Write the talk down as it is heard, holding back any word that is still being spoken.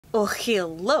Oh,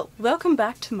 hello! Welcome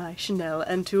back to my Chanel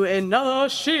and to another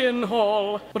Shein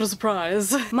haul! What a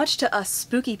surprise! Much to us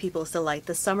spooky people's delight,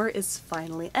 the summer is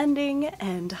finally ending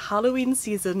and Halloween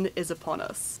season is upon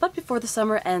us. But before the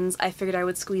summer ends, I figured I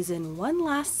would squeeze in one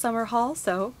last summer haul,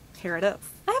 so here it is.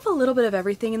 I have a little bit of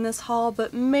everything in this haul,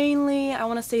 but mainly I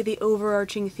want to say the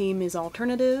overarching theme is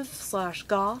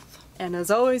alternative/goth. And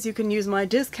as always, you can use my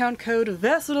discount code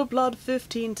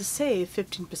VESSELBLOOD15 to save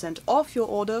 15% off your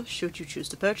order should you choose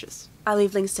to purchase. I'll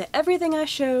leave links to everything I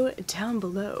show down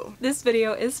below. This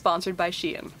video is sponsored by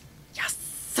Shein. Yes!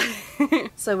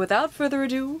 So without further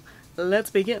ado, let's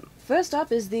begin. First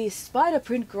up is the spider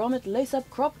print grommet lace-up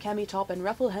crop cami top and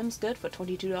ruffle hem skirt for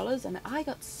 $22, and I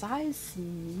got size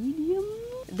medium?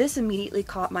 This immediately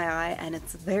caught my eye and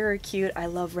it's very cute. I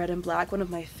love red and black, one of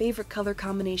my favorite color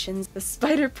combinations. The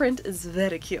spider print is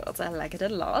very cute. I like it a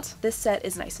lot. This set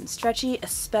is nice and stretchy,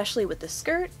 especially with the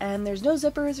skirt, and there's no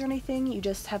zippers or anything. You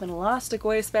just have an elastic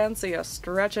waistband so you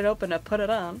stretch it open to put it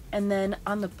on. And then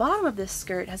on the bottom of this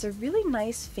skirt has a really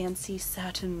nice fancy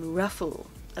satin ruffle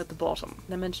at the bottom.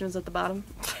 Did I mention it was at the bottom?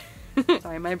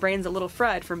 Sorry, my brain's a little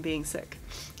fried from being sick.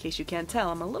 In case you can't tell,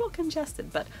 I'm a little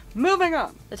congested, but moving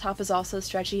on! The top is also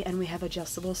stretchy and we have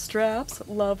adjustable straps.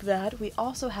 Love that. We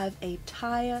also have a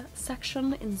tie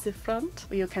section in the front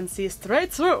where you can see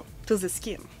straight through to the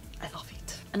skin. I love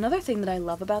it. Another thing that I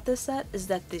love about this set is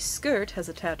that the skirt has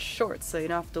attached shorts, so you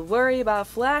don't have to worry about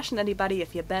flashing anybody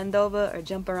if you bend over or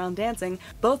jump around dancing,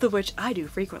 both of which I do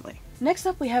frequently. Next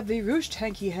up we have the ruched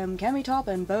hanky hem cami top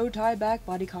and bow tie back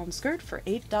bodycon skirt for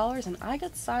 $8, and I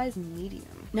got size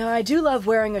medium. Now I do love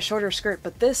wearing a shorter skirt,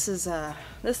 but this is a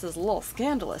little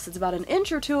scandalous. It's about an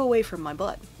inch or two away from my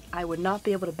butt. I would not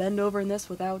be able to bend over in this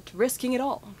without risking it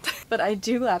all. But I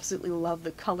do absolutely love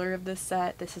the color of this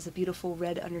set. This is a beautiful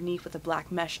red underneath with a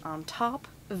black mesh on top.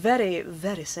 Very,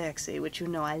 very sexy, which you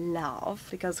know I love,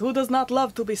 because who does not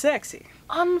love to be sexy?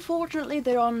 Unfortunately,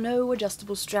 there are no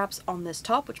adjustable straps on this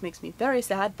top, which makes me very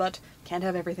sad, but can't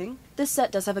have everything. This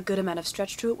set does have a good amount of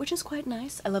stretch to it, which is quite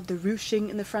nice. I love the ruching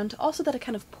in the front, also that it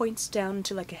kind of points down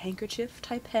to like a handkerchief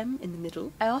type hem in the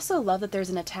middle. I also love that there's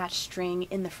an attached string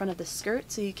in the front of the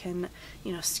skirt, so you can,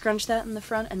 you know, scrunch that in the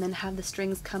front and then have the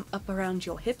strings come up around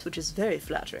your hips, which is very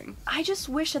flattering. I just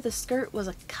wish that the skirt was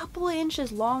a couple of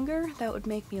inches longer. That would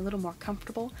make me a little more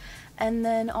comfortable. And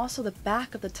then also the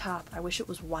back of the top, I wish it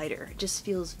was wider. It just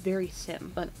feels very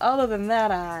thin. But other than that,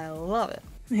 I love it.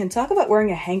 Man, talk about wearing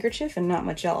a handkerchief and not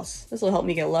much else. This will help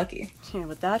me get lucky. Yeah,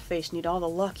 with that face, you need all the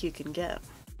luck you can get.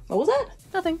 What was that?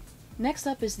 Nothing. Next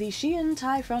up is the Shein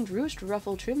tie front ruched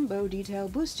ruffle trim bow detail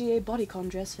bustier bodycon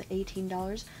dress for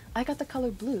 $18. I got the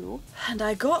color blue, and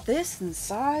I got this in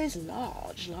size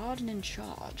large and in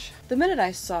charge. The minute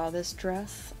I saw this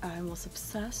dress, I was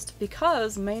obsessed,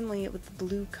 because mainly with the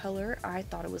blue color, I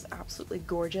thought it was absolutely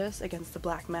gorgeous against the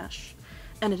black mesh.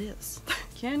 And it is.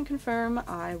 Can confirm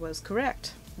I was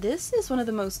correct. This is one of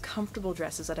the most comfortable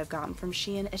dresses that I've gotten from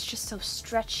Shein. It's just so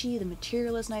stretchy, the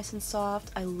material is nice and soft,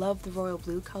 I love the royal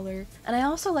blue color, and I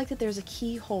also like that there's a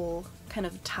keyhole kind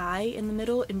of tie in the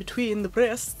middle in between the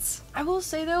breasts. I will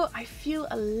say though, I feel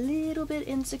a little bit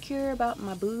insecure about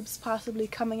my boobs possibly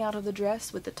coming out of the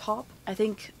dress with the top. I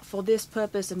think for this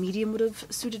purpose a medium would have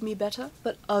suited me better,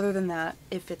 but other than that,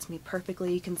 it fits me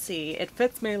perfectly. You can see it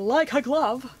fits me like a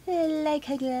glove. Like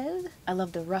a glove. I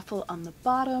love the ruffle on the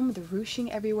bottom. The ruching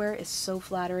everywhere is so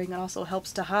flattering. It also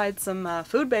helps to hide some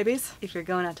food babies if you're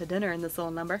going out to dinner in this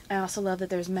little number. I also love that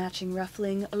there's matching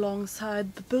ruffling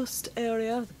alongside the bust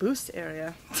area. The boost area.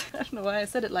 I don't know why I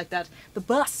said it like that. The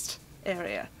bust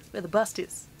area, where the bust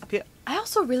is, up here. I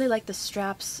also really like the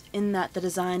straps in that the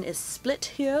design is split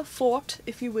here, forked,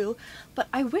 if you will, but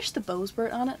I wish the bows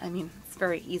weren't on it. I mean, it's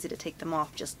very easy to take them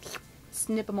off, just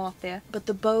snip them off there. But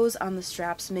the bows on the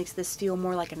straps makes this feel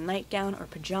more like a nightgown or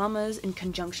pajamas in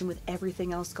conjunction with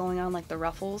everything else going on, like the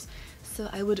ruffles. So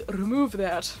I would remove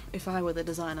that if I were the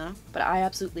designer. But I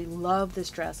absolutely love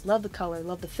this dress, love the color,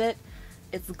 love the fit.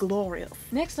 It's glorious.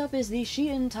 Next up is the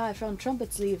Shein tie front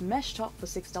trumpet sleeve mesh top for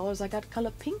 $6. I got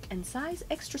color pink and size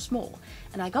extra small.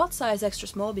 And I got size extra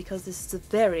small because this is a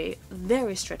very,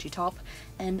 very stretchy top,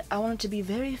 and I want it to be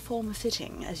very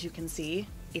form-fitting, as you can see.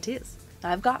 It is. Now,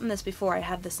 I've gotten this before. I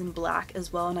have this in black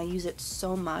as well, and I use it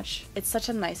so much. It's such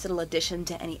a nice little addition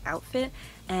to any outfit,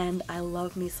 and I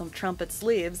love me some trumpet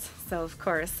sleeves, so of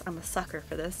course I'm a sucker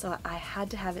for this. So I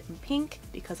had to have it in pink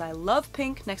because I love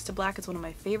pink. Next to black is one of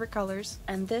my favorite colors,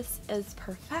 and this is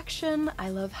perfection. I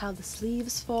love how the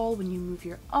sleeves fall when you move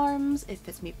your arms. It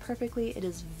fits me perfectly. It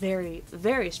is very,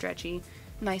 very stretchy.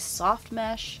 Nice soft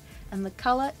mesh, and the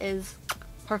color is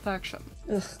perfection.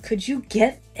 Ugh, could you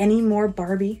get any more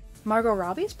Barbie? Margot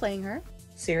Robbie's playing her.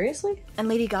 Seriously? And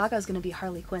Lady Gaga's gonna be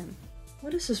Harley Quinn.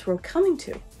 What is this world coming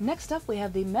to? Next up, we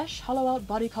have the mesh hollow-out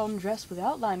bodycon dress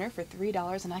without liner for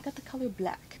 $3, and I got the color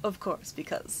black. Of course,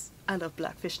 because I love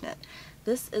black fishnet.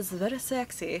 This is very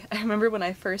sexy. I remember when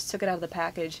I first took it out of the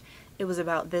package, it was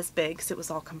about this big, because it was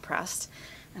all compressed.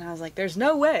 And I was like, there's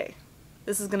no way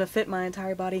this is gonna fit my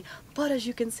entire body. But as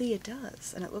you can see, it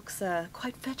does. And it looks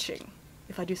quite fetching,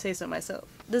 if I do say so myself.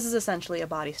 This is essentially a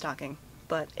body stocking,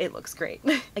 but it looks great.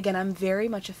 Again, I'm very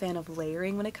much a fan of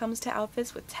layering when it comes to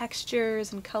outfits with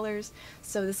textures and colors,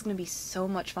 so this is going to be so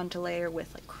much fun to layer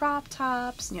with like crop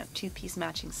tops, you know, two-piece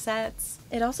matching sets.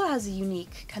 It also has a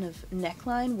unique kind of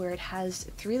neckline where it has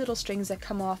 3 little strings that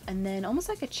come off and then almost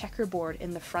like a checkerboard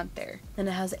in the front there. Then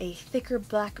it has a thicker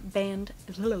black band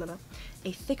at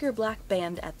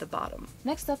the bottom.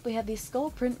 Next up, we have the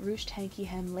skull print ruched hanky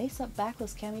hem lace-up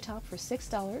backless cami top for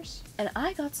 $6, and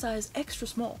I got size extra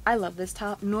small. I love this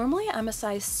top. Normally I'm a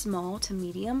size small to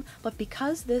medium, but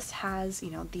because this has,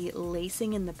 you know, the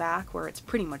lacing in the back where it's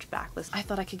pretty much backless, I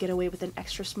thought I could get away with an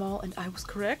extra small, and I was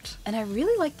correct. And I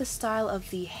really like the style of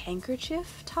the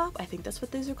handkerchief top. I think that's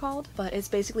what these are called, but it's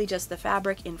basically just the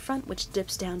fabric in front which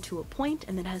dips down to a point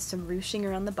and then has some ruching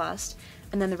around the bust,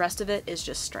 and then the rest of it is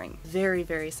just string. Very,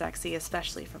 very sexy,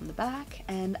 especially from the back,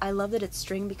 and I love that it's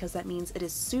string because that means it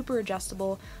is super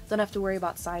adjustable, don't have to worry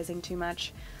about sizing too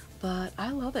much, but I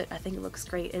love it. I think it looks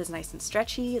great. It is nice and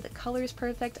stretchy, the color is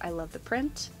perfect, I love the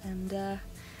print, and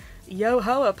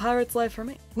yo-ho, a pirate's life for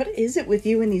me. What is it with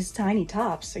you in these tiny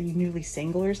tops? Are you newly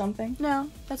single or something?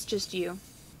 No, that's just you.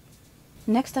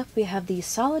 Next up, we have the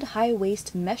solid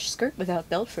high-waist mesh skirt without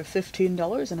belt for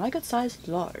 $15, and I got size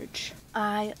large.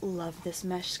 I love this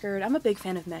mesh skirt. I'm a big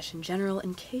fan of mesh in general,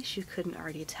 in case you couldn't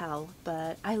already tell,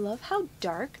 but I love how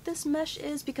dark this mesh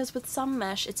is because with some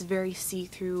mesh it's very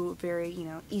see-through, very, you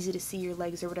know, easy to see your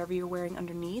legs or whatever you're wearing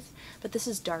underneath, but this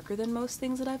is darker than most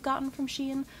things that I've gotten from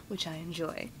Shein, which I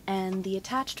enjoy. And the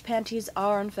attached panties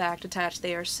are in fact attached,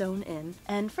 they are sewn in,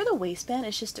 and for the waistband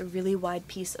it's just a really wide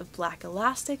piece of black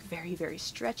elastic, very, very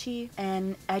stretchy,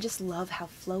 and I just love how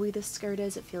flowy this skirt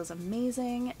is. It feels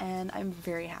amazing, and I'm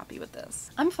very happy with this.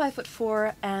 I'm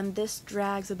 5'4", and this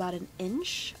drags about an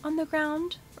inch on the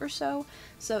ground or so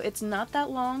it's not that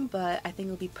long, but I think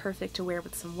it'll be perfect to wear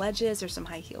with some wedges or some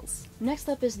high heels. Next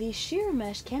up is the sheer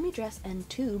mesh cami dress and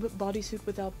tube bodysuit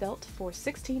without belt for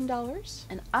 $16,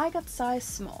 and I got size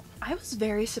small. I was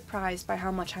very surprised by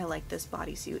how much I like this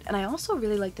bodysuit, and I also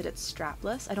really like that it's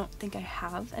strapless. I don't think I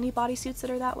have any bodysuits that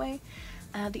are that way.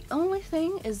 The only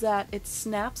thing is that it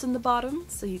snaps in the bottom,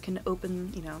 so you can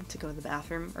open, you know, to go to the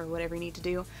bathroom or whatever you need to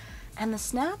do. And the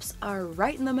snaps are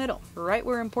right in the middle, right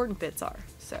where important bits are.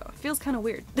 So it feels kind of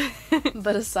weird.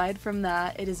 But aside from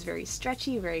that, it is very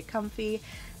stretchy, very comfy.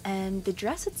 And the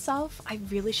dress itself, I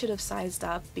really should have sized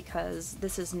up because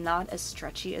this is not as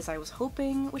stretchy as I was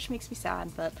hoping, which makes me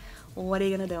sad, but what are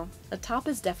you gonna do? The top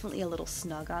is definitely a little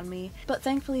snug on me, but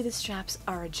thankfully the straps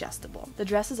are adjustable. The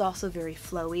dress is also very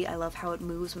flowy. I love how it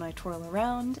moves when I twirl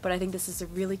around, but I think this is a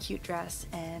really cute dress,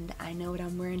 and I know what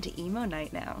I'm wearing to emo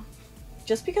night now.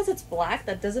 Just because it's black,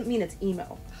 that doesn't mean it's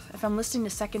emo. If I'm listening to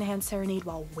Secondhand Serenade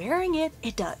while wearing it,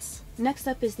 it does. Next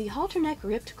up is the halter neck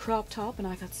ripped crop top, and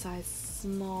I got size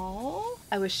small.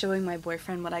 I was showing my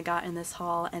boyfriend what I got in this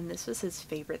haul, and this was his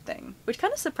favorite thing, which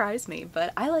kind of surprised me,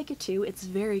 but I like it too. It's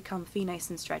very comfy, nice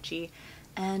and stretchy,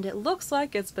 and it looks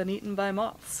like it's been eaten by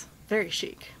moths. Very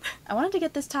chic. I wanted to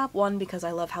get this top, one, because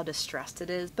I love how distressed it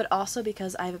is, but also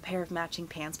because I have a pair of matching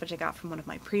pants which I got from one of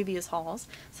my previous hauls,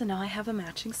 so now I have a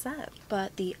matching set.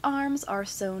 But the arms are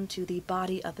sewn to the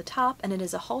body of the top, and it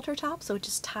is a halter top, so it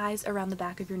just ties around the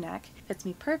back of your neck. Fits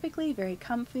me perfectly, very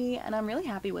comfy, and I'm really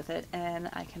happy with it, and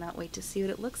I cannot wait to see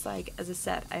what it looks like as a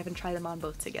set. I haven't tried them on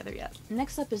both together yet.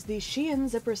 Next up is the Shein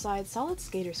zipper side solid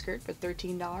skater skirt for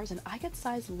 $13, and I get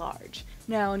size large.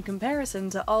 Now, in comparison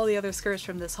to all the other skirts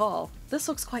from this haul, this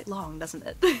looks quite long, doesn't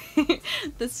it?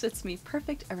 This fits me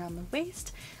perfect around the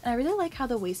waist, and I really like how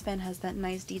the waistband has that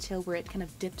nice detail where it kind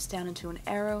of dips down into an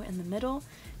arrow in the middle.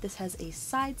 This has a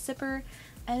side zipper,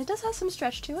 and it does have some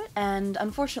stretch to it, and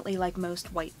unfortunately, like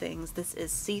most white things, this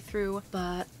is see-through,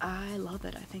 but I love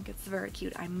it. I think it's very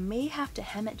cute. I may have to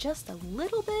hem it just a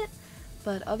little bit,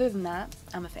 but other than that,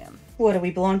 I'm a fan. What, do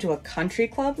we belong to a country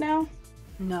club now?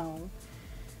 No.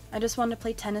 I just wanted to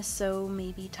play tennis so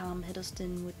maybe Tom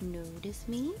Hiddleston would notice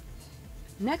me.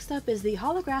 Next up is the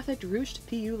holographic ruched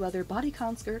PU leather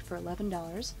bodycon skirt for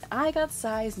 $11. I got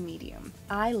size medium.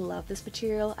 I love this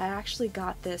material. I actually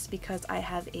got this because I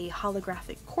have a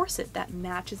holographic corset that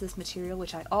matches this material,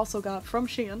 which I also got from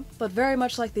Shein. But very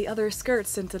much like the other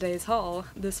skirts in today's haul,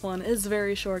 this one is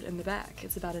very short in the back.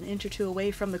 It's about an inch or two away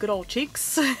from the good old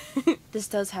cheeks. This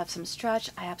does have some stretch.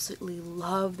 I absolutely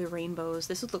love the rainbows.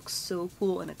 This would look so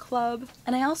cool in a club.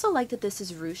 And I also like that this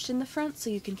is ruched in the front, so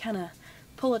you can kind of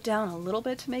pull it down a little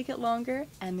bit to make it longer,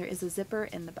 and there is a zipper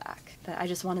in the back. But I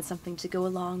just wanted something to go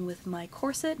along with my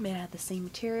corset made out of the same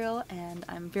material, and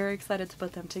I'm very excited to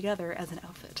put them together as an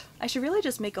outfit. I should really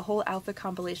just make a whole outfit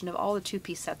compilation of all the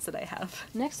two-piece sets that I have.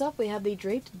 Next up, we have the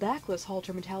draped backless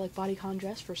halter metallic bodycon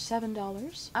dress for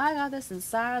 $7. I got this in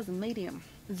size medium.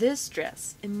 This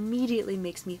dress immediately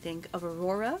makes me think of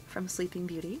Aurora from Sleeping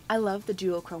Beauty. I love the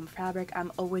duochrome fabric.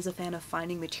 I'm always a fan of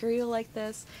finding material like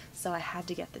this, so I had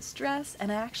to get this dress, and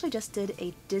I actually just did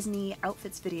a Disney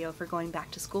outfits video for going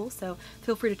back to school, so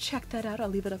feel free to check that out. I'll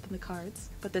leave it up in the cards.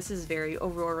 But this is very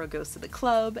Aurora goes to the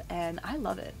club, and I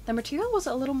love it. The material was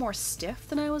a little more stiff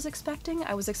than I was expecting.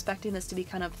 I was expecting this to be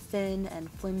kind of thin and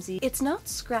flimsy. It's not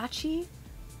scratchy,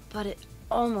 but it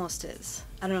almost is.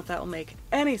 I don't know if that will make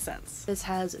any sense. This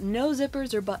has no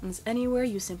zippers or buttons anywhere.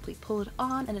 You simply pull it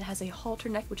on, and it has a halter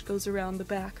neck which goes around the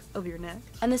back of your neck.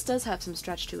 And this does have some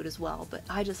stretch to it as well, but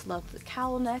I just love the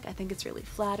cowl neck. I think it's really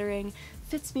flattering,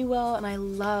 fits me well, and I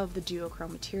love the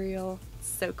duochrome material. It's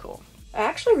so cool. I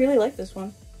actually really like this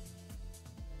one.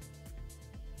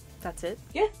 That's it?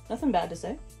 Yeah, nothing bad to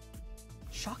say.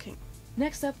 Shocking.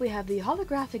 Next up, we have the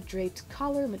holographic draped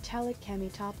collar, metallic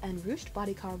cami top, and ruched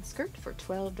bodycon skirt for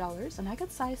 $12, and I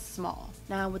got size small.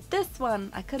 Now with this one,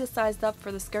 I could have sized up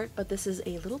for the skirt, but this is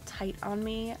a little tight on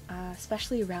me,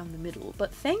 especially around the middle.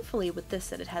 But thankfully with this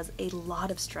set, it has a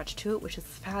lot of stretch to it, which is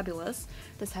fabulous.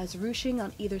 This has ruching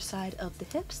on either side of the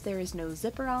hips. There is no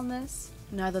zipper on this.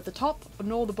 Neither the top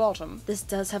nor the bottom. This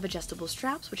does have adjustable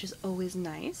straps, which is always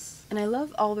nice. And I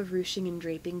love all the ruching and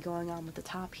draping going on with the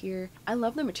top here. I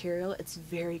love the material. It's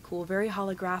very cool, very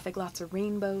holographic, lots of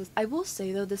rainbows. I will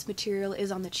say though, this material is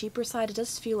on the cheaper side. It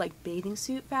does feel like bathing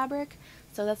suit fabric,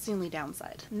 so that's the only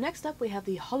downside. Next up, we have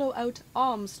the hollow out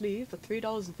arm sleeve for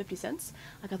 $3.50.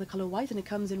 I got the color white, and it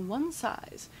comes in one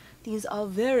size. These are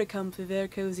very comfy, very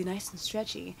cozy, nice and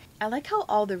stretchy. I like how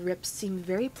all the rips seem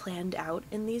very planned out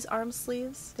in these arm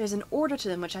sleeves. There's an order to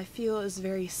them which I feel is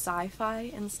very sci-fi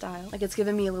in style. Like, it's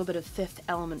giving me a little bit of Fifth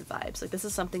Element vibes. Like, this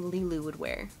is something Lilu would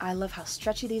wear. I love how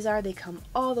stretchy these are. They come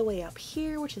all the way up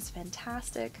here, which is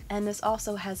fantastic. And this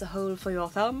also has a hole for your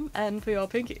thumb and for your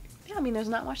pinky. Yeah, I mean, there's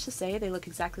not much to say. They look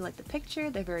exactly like the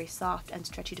picture. They're very soft and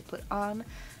stretchy to put on,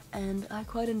 and I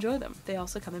quite enjoy them. They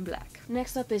also come in black.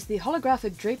 Next up is the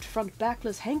holographic draped front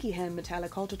backless hanky hand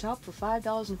metallic halter top for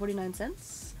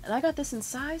 $5.49, and I got this in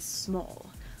size small.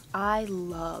 I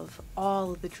love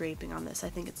all of the draping on this. I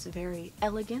think it's very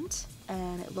elegant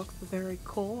and it looks very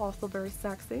cool, also very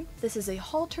sexy. This is a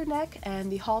halter neck, and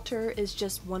the halter is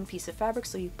just one piece of fabric,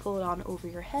 so you pull it on over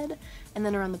your head, and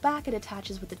then around the back it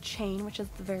attaches with a chain, which is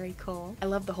very cool. I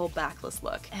love the whole backless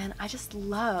look, and I just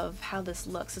love how this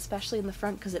looks, especially in the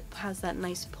front because it has that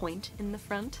nice point in the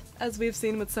front, as we've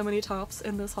seen with so many tops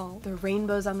in this haul. The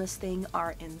rainbows on this thing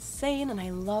are insane, and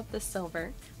I love the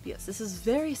silver. But yes, this is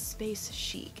very space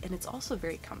chic, and it's also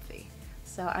very comfy.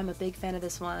 So I'm a big fan of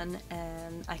this one,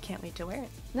 and I can't wait to wear it.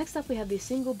 Next up, we have the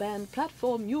single band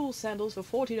platform mule sandals for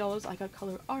 $40. I got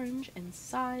color orange and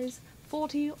size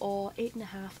 40 or 8.5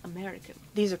 American.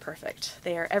 These are perfect.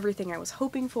 They are everything I was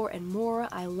hoping for and more.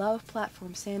 I love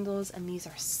platform sandals, and these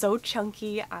are so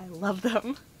chunky. I love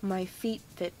them. My feet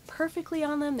fit perfectly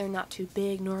on them. They're not too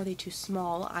big, nor are they too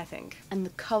small, I think. And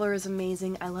the color is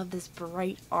amazing. I love this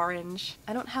bright orange.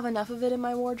 I don't have enough of it in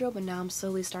my wardrobe, and now I'm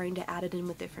slowly starting to add it in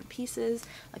with different pieces.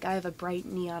 Like, I have a bright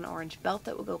neon orange belt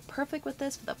that will go perfect with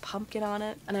this with a pumpkin on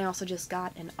it. And I also just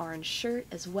got an orange shirt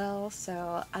as well,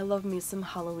 so I love me some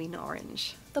Halloween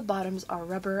orange. The bottoms are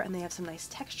rubber, and they have some nice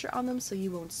texture on them, so you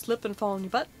won't slip and fall on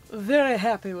your butt. Very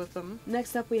happy with them.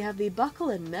 Next up, we have the buckle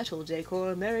and metal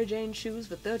decor Mary Jane shoes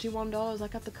for $31. I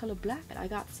got the color black, and I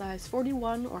got size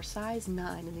 41 or size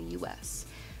 9 in the US.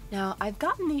 Now, I've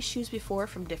gotten these shoes before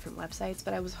from different websites,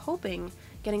 but I was hoping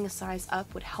getting a size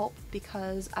up would help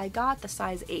because I got the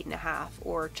size 8.5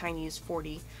 or Chinese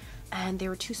 40, and they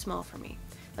were too small for me.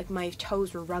 Like, my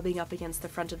toes were rubbing up against the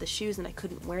front of the shoes and I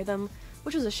couldn't wear them,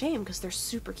 which was a shame because they're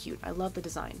super cute. I love the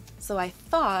design. So I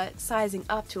thought sizing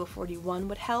up to a 41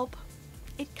 would help.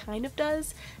 It kind of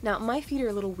does. Now, my feet are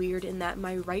a little weird in that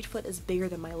my right foot is bigger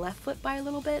than my left foot by a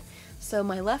little bit. So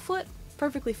my left foot,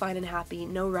 perfectly fine and happy,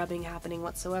 no rubbing happening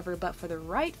whatsoever, but for the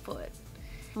right foot,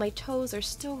 my toes are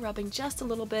still rubbing just a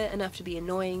little bit, enough to be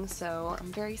annoying, so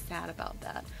I'm very sad about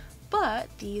that. But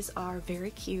these are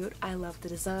very cute. I love the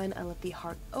design. I love the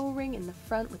heart O-ring in the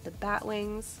front with the bat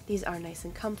wings. These are nice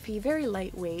and comfy, very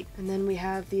lightweight. And then we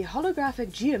have the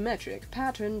holographic geometric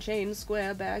pattern chain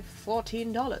square bag for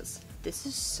 $14. This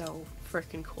is so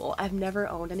freaking cool. I've never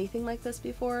owned anything like this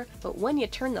before, but when you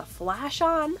turn the flash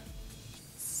on,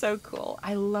 so cool.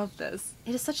 I love this.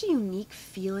 It is such a unique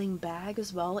feeling bag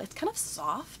as well. It's kind of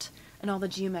soft and all the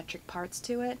geometric parts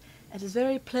to it. It is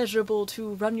very pleasurable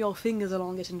to run your fingers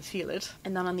along it and feel it.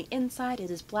 And then on the inside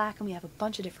it is black and we have a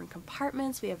bunch of different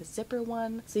compartments. We have a zipper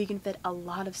one, so you can fit a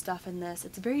lot of stuff in this.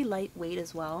 It's very lightweight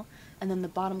as well. And then the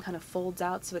bottom kind of folds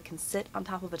out so it can sit on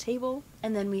top of a table.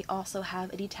 And then we also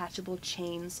have a detachable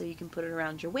chain so you can put it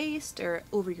around your waist or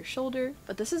over your shoulder.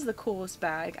 But this is the coolest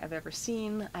bag I've ever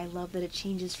seen. I love that it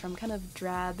changes from kind of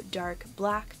drab, dark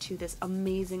black to this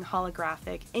amazing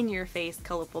holographic, in-your-face,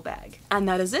 colorful bag. And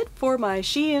that is it for my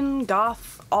Shein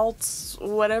Goth alts,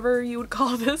 whatever you would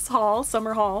call this haul,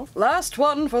 summer haul. Last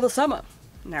one for the summer.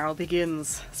 Now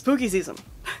begins spooky season.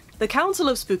 The Council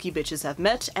of Spooky Bitches have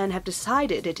met and have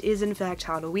decided it is in fact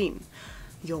Halloween.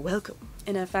 You're welcome.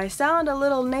 And if I sound a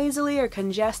little nasally or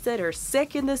congested or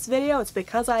sick in this video, it's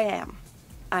because I am.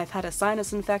 I've had a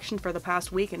sinus infection for the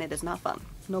past week and it is not fun.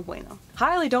 No bueno.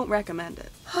 Highly don't recommend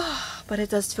it. But it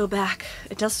does feel back.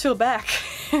 It does feel back.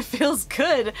 It feels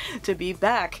good to be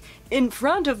back in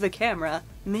front of the camera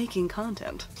making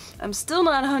content. I'm still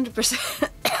not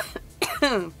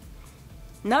 100%.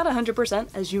 Not 100%,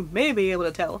 as you may be able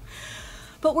to tell,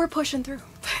 but we're pushing through.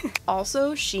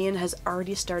 Also, Shein has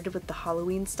already started with the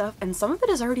Halloween stuff, and some of it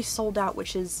is already sold out,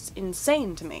 which is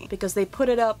insane to me, because they put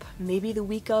it up maybe the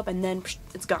week of, and then psh,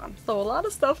 it's gone. So a lot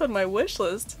of stuff on my wish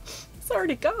list is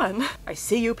already gone. I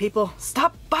see you people.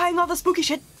 Stop buying all the spooky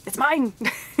shit. It's mine!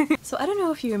 So I don't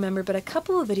know if you remember, but a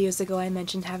couple of videos ago I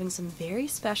mentioned having some very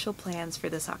special plans for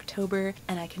this October,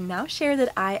 and I can now share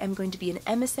that I am going to be an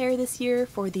emissary this year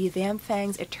for the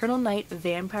Vampfang's Eternal Night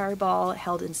Vampire Ball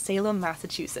held in Salem,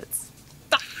 Massachusetts.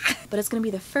 But it's gonna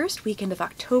be the first weekend of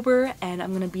October, and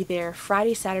I'm gonna be there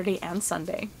Friday, Saturday, and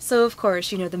Sunday. So of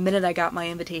course, you know, the minute I got my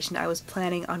invitation, I was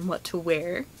planning on what to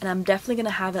wear. And I'm definitely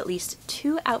gonna have at least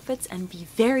 2 outfits and be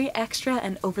very extra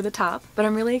and over the top. But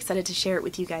I'm really excited to share it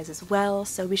with you guys as well,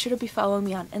 so be sure to be following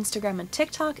me on Instagram and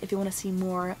TikTok if you want to see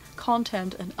more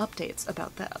content and updates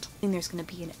about that. And there's gonna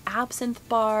be an absinthe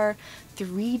bar,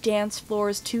 3 dance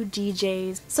floors, 2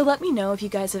 DJs. So let me know if you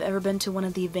guys have ever been to one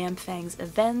of the Vampfang's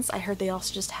events. I heard they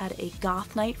also just had a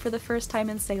goth night for the first time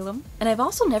in Salem. And I've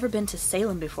also never been to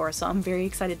Salem before, so I'm very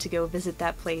excited to go visit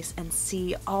that place and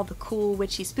see all the cool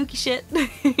witchy spooky shit.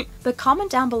 But comment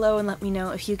down below and let me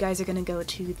know if you guys are gonna go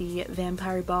to the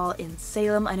Vampire Ball in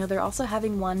Salem. I know they're also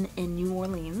having one in New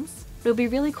Orleans. It'll be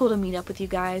really cool to meet up with you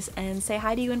guys and say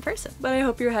hi to you in person. But I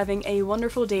hope you're having a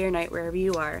wonderful day or night wherever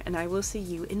you are, and I will see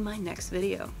you in my next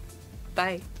video.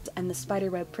 Bye. And the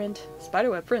spiderweb print.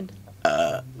 Spiderweb print?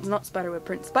 It's not spiderweb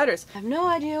print. Spiders! I have no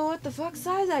idea what the fuck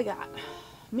size I got.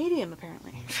 Medium,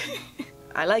 apparently.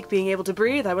 I like being able to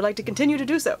breathe. I would like to continue to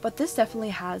do so. But this definitely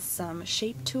has some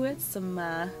shape to it, some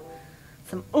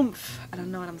oomph. I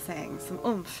don't know what I'm saying. Some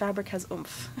oomph. Fabric has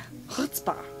oomph.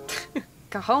 Chutzpah.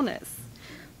 Cajones.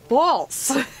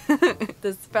 Balls!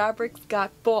 This fabric's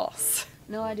got balls.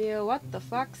 No idea what the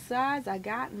fuck size I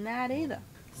got in that either.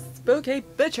 Spooky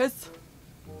bitches!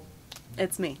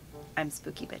 It's me. I'm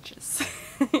spooky bitches.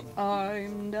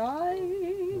 I'm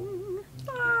dying.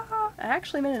 I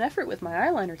actually made an effort with my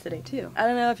eyeliner today too. I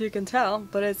don't know if you can tell,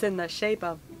 but it's in the shape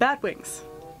of bat wings.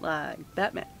 Like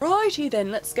Batman. Righty then,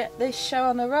 let's get this show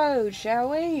on the road,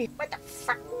 shall we? What the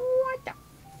fuck?